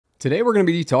Today we're going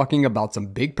to be talking about some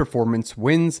big performance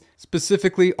wins,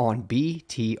 specifically on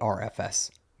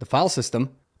BTRFS, the file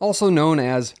system, also known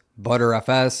as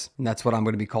BTRFS, and that's what I'm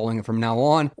going to be calling it from now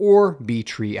on, or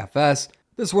BTRFS.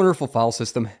 This wonderful file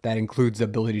system that includes the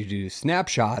ability to do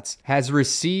snapshots has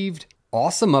received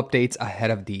awesome updates ahead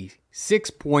of the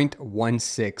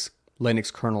 6.16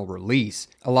 Linux kernel release.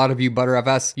 A lot of you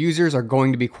BTRFS users are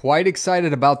going to be quite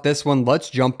excited about this one. Let's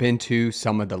jump into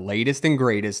some of the latest and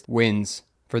greatest wins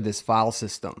for this file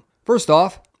system. First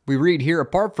off, we read here,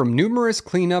 apart from numerous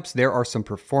cleanups, there are some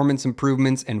performance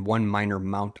improvements and one minor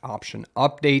mount option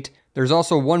update. There's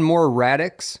also one more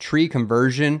radix tree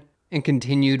conversion and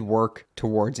continued work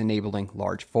towards enabling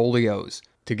large folios.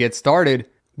 To get started,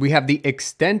 we have the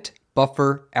extent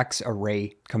buffer X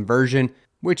array conversion,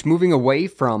 which, moving away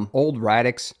from old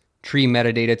radix tree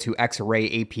metadata to X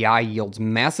array API, yields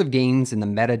massive gains in the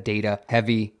metadata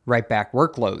heavy write back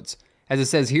workloads. As it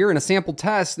says here in a sample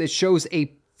test, it shows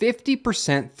a 50%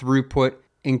 throughput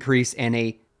increase and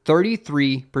a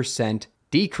 33%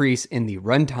 decrease in the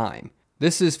runtime.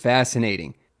 This is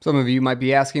fascinating. Some of you might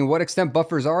be asking what extent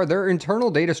buffers are. They're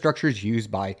internal data structures used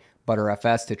by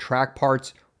BTRFS to track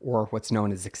parts, or what's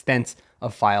known as extents,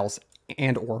 of files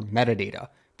and or metadata.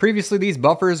 Previously, these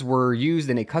buffers were used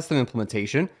in a custom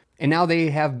implementation, and now they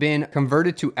have been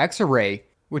converted to X-array,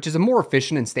 which is a more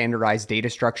efficient and standardized data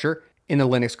structure in the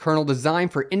Linux kernel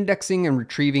designed for indexing and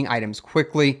retrieving items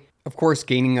quickly, of course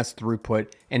gaining us throughput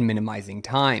and minimizing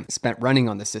time spent running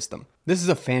on the system. This is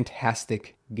a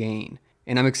fantastic gain,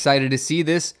 and I'm excited to see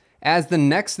this, as the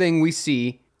next thing we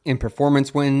see in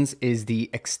performance wins is the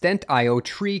extent IO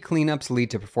tree cleanups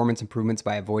lead to performance improvements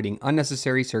by avoiding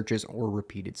unnecessary searches or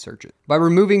repeated searches. By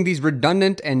removing these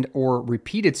redundant and or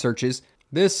repeated searches,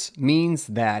 this means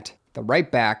that the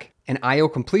write back and IO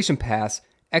completion paths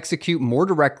execute more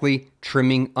directly,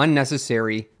 trimming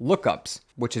unnecessary lookups,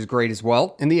 which is great as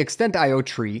well. And the extent IO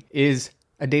tree is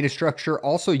a data structure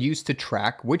also used to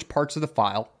track which parts of the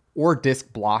file or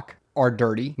disk block are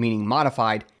dirty, meaning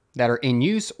modified, that are in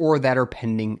use or that are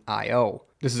pending IO.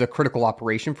 This is a critical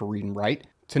operation for read and write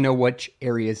to know which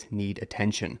areas need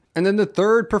attention. And then the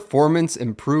third performance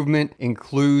improvement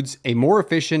includes a more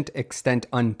efficient extent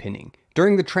unpinning.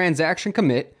 During the transaction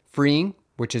commit, freeing,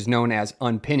 which is known as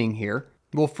unpinning here,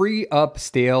 will free up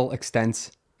stale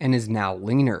extents and is now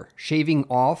leaner, shaving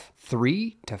off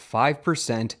 3 to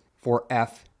 5% for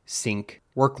F-sync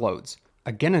workloads.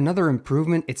 Again, another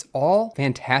improvement. It's all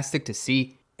fantastic to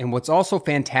see. And what's also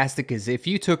fantastic is if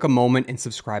you took a moment and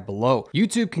subscribe below.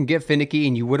 YouTube can get finicky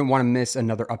and you wouldn't want to miss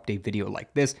another update video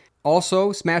like this.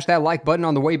 Also, smash that like button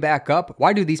on the way back up.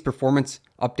 Why do these performance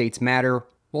updates matter?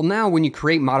 Well, now when you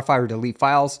create, modify, or delete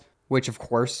files, which of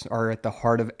course are at the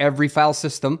heart of every file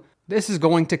system, this is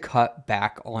going to cut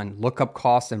back on lookup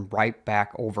costs and write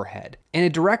back overhead. And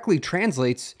it directly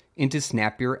translates into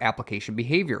snappier application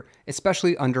behavior,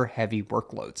 especially under heavy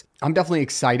workloads. I'm definitely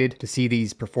excited to see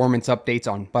these performance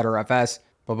updates on BTRFS,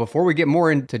 but before we get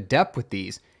more into depth with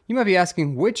these, you might be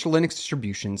asking which Linux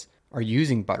distributions are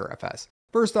using BTRFS.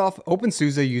 First off,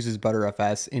 OpenSUSE uses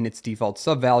BTRFS in its default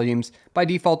subvolumes. By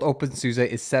default, OpenSUSE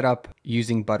is set up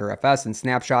using BTRFS and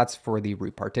snapshots for the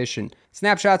root partition.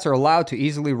 Snapshots are allowed to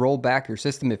easily roll back your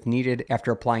system if needed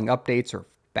after applying updates or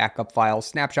backup files.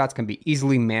 Snapshots can be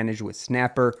easily managed with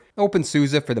Snapper.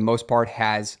 OpenSUSE, for the most part,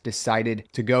 has decided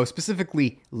to go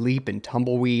specifically Leap and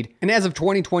Tumbleweed. And as of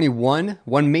 2021,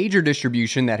 one major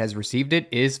distribution that has received it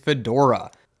is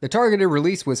Fedora. The targeted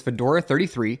release was Fedora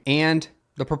 33, and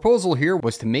the proposal here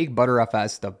was to make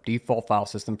BTRFS the default file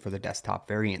system for the desktop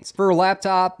variants. For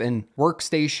laptop and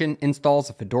workstation installs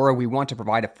of Fedora, we want to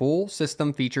provide a full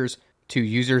system features to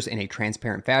users in a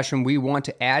transparent fashion. We want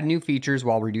to add new features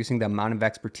while reducing the amount of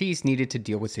expertise needed to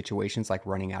deal with situations like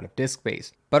running out of disk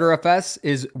space. BTRFS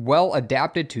is well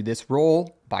adapted to this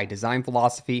role by design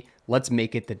philosophy. Let's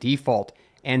make it the default.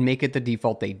 And make it the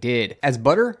default they did. As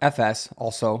BTRFS,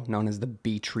 also known as the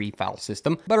B-tree file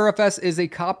system, BTRFS is a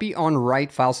copy on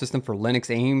write file system for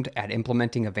Linux aimed at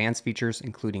implementing advanced features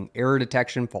including error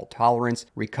detection, fault tolerance,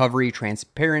 recovery,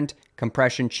 transparent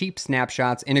compression, cheap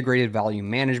snapshots, integrated value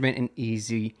management, and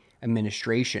easy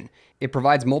administration. It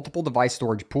provides multiple device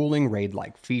storage pooling,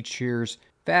 RAID-like features,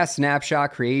 fast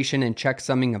snapshot creation, and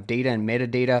checksumming of data and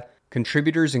metadata.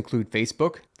 Contributors include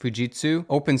Facebook, Fujitsu,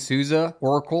 OpenSUSE,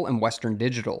 Oracle, and Western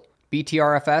Digital.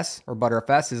 BTRFS, or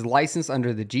BTRFS, is licensed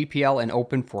under the GPL and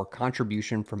open for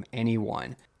contribution from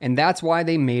anyone. And that's why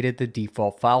they made it the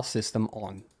default file system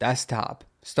on desktop.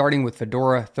 Starting with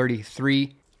Fedora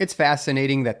 33, it's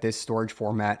fascinating that this storage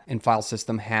format and file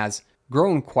system has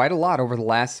grown quite a lot over the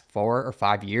last 4 or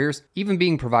 5 years, even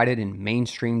being provided in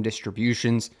mainstream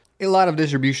distributions. A lot of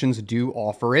distributions do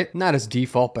offer it, not as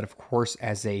default, but of course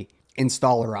as a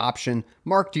installer option,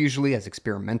 marked usually as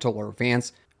experimental or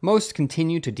advanced. Most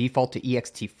continue to default to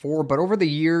ext4, but over the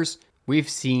years, we've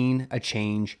seen a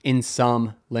change in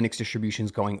some Linux distributions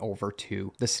going over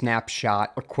to the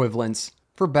snapshot equivalents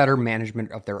for better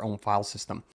management of their own file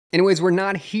system. Anyways, we're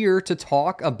not here to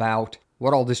talk about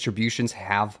what all distributions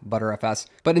have BTRFS,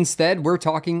 but instead we're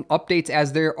talking updates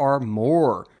as there are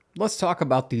more. Let's talk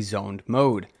about the zoned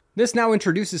mode. This now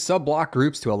introduces sub-block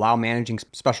groups to allow managing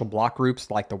special block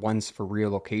groups like the ones for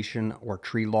relocation or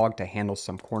tree log to handle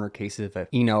some corner cases of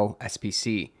Eno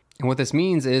SPC. And what this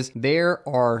means is there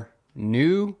are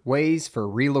new ways for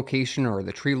relocation or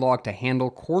the tree log to handle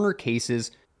corner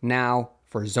cases now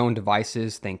for zone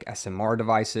devices, think SMR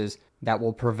devices, that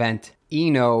will prevent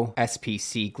Eno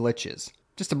SPC glitches.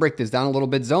 Just to break this down a little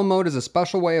bit, zone mode is a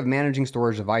special way of managing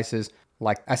storage devices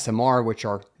like SMR, which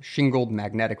are shingled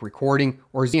magnetic recording,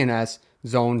 or ZNS,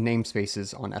 zone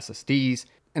namespaces on SSDs.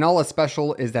 And all that's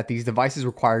special is that these devices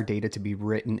require data to be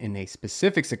written in a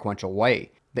specific sequential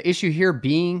way. The issue here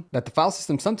being that the file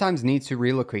system sometimes needs to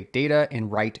relocate data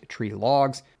and write tree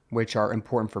logs, which are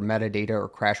important for metadata or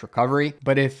crash recovery.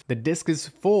 But if the disk is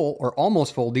full or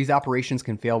almost full, these operations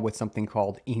can fail with something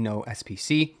called Eno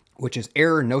SPC, which is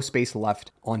error, no space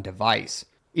left on device.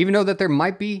 Even though that there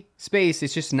might be space,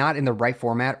 it's just not in the right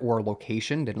format or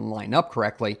location, didn't line up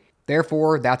correctly.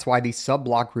 Therefore, that's why these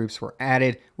sub-block groups were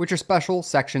added, which are special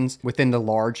sections within the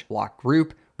large block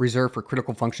group reserved for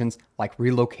critical functions like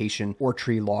relocation or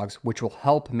tree logs, which will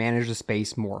help manage the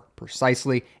space more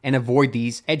precisely and avoid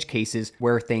these edge cases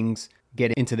where things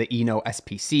get into the Eno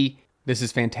SPC. This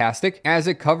is fantastic as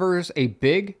it covers a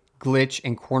big glitch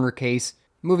and corner case.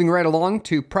 Moving right along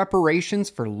to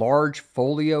preparations for large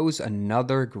folios,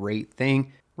 another great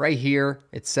thing. Right here,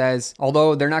 it says,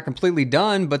 although they're not completely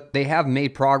done, but they have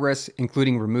made progress,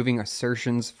 including removing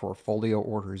assertions for folio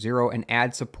order 0 and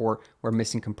add support where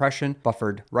missing compression,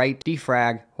 buffered write,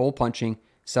 defrag, hole punching,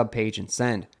 subpage, and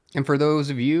send. And for those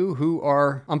of you who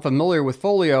are unfamiliar with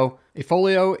folio, a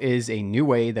folio is a new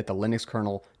way that the Linux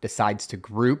kernel decides to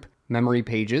group memory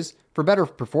pages. For better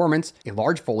performance, a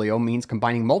large folio means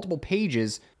combining multiple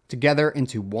pages together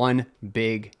into one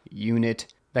big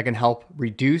unit that can help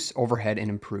reduce overhead and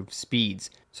improve speeds.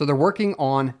 So they're working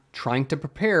on trying to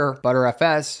prepare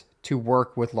BTRFS to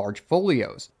work with large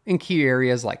folios in key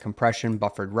areas like compression,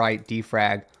 buffered write,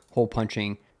 defrag, hole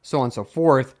punching, so on and so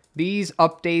forth. These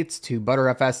updates to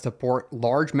BTRFS support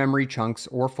large memory chunks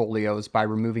or folios by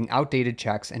removing outdated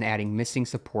checks and adding missing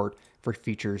support for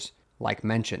features like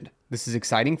mentioned. This is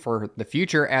exciting for the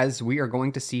future as we are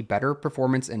going to see better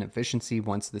performance and efficiency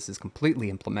once this is completely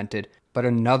implemented, but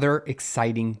another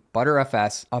exciting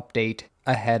BTRFS update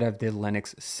ahead of the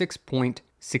Linux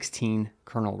 6.16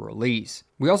 kernel release.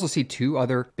 We also see two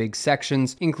other big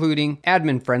sections, including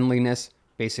admin friendliness,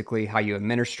 basically how you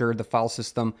administer the file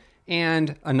system,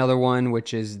 and another one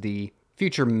which is the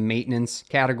future maintenance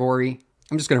category.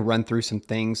 I'm just going to run through some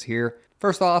things here.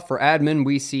 First off, for admin,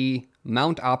 we see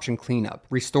mount option cleanup,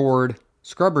 restored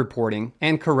scrub reporting,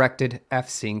 and corrected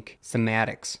fsync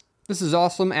semantics. This is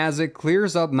awesome as it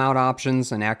clears up mount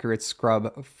options and accurate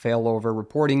scrub failover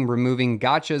reporting, removing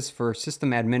gotchas for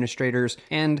system administrators,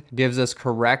 and gives us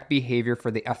correct behavior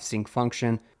for the fsync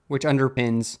function, which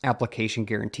underpins application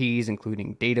guarantees,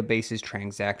 including databases,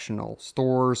 transactional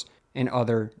stores, and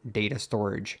other data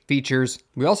storage features.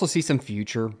 We also see some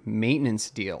future maintenance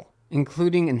deal,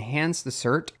 including enhanced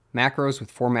assert macros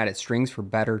with formatted strings for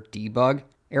better debug,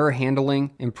 error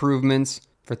handling improvements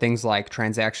for things like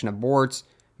transaction aborts,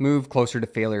 move closer to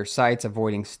failure sites,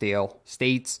 avoiding stale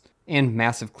states, and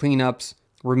massive cleanups,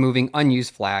 removing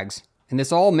unused flags. And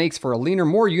this all makes for a leaner,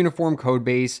 more uniform code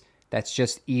base that's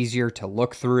just easier to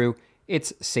look through.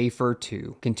 It's safer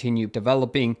to continue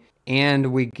developing,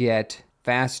 and we get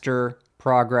faster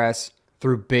progress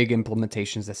through big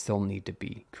implementations that still need to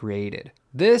be created.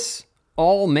 This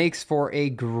all makes for a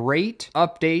great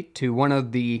update to one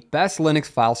of the best Linux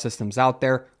file systems out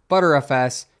there.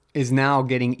 BTRFS is now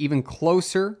getting even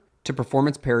closer to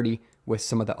performance parity with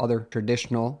some of the other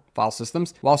traditional file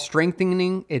systems, while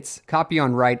strengthening its copy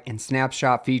on write and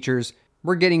snapshot features.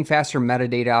 We're getting faster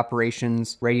metadata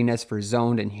operations, readiness for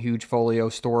zoned and huge folio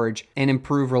storage, and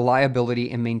improved reliability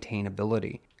and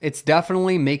maintainability. It's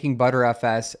definitely making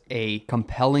BTRFS a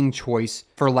compelling choice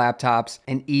for laptops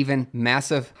and even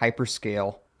massive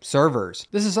hyperscale servers.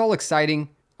 This is all exciting.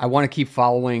 I want to keep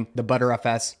following the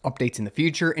BTRFS updates in the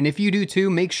future. And if you do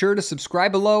too, make sure to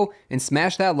subscribe below and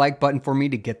smash that like button for me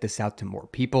to get this out to more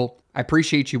people. I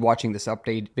appreciate you watching this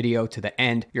update video to the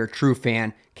end. You're a true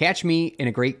fan. Catch me in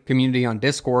a great community on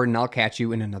Discord, and I'll catch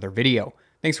you in another video.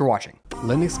 Thanks for watching.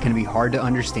 Linux can be hard to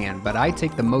understand, but I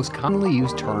take the most commonly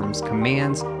used terms,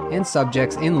 commands, and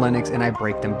subjects in Linux and I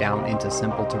break them down into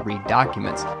simple to read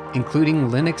documents, including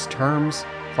Linux terms,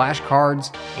 flashcards,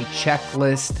 a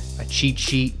checklist, a cheat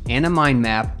sheet, and a mind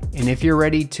map. And if you're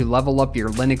ready to level up your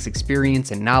Linux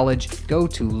experience and knowledge, go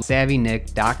to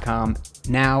SavvyNik.com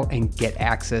now and get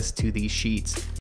access to these sheets.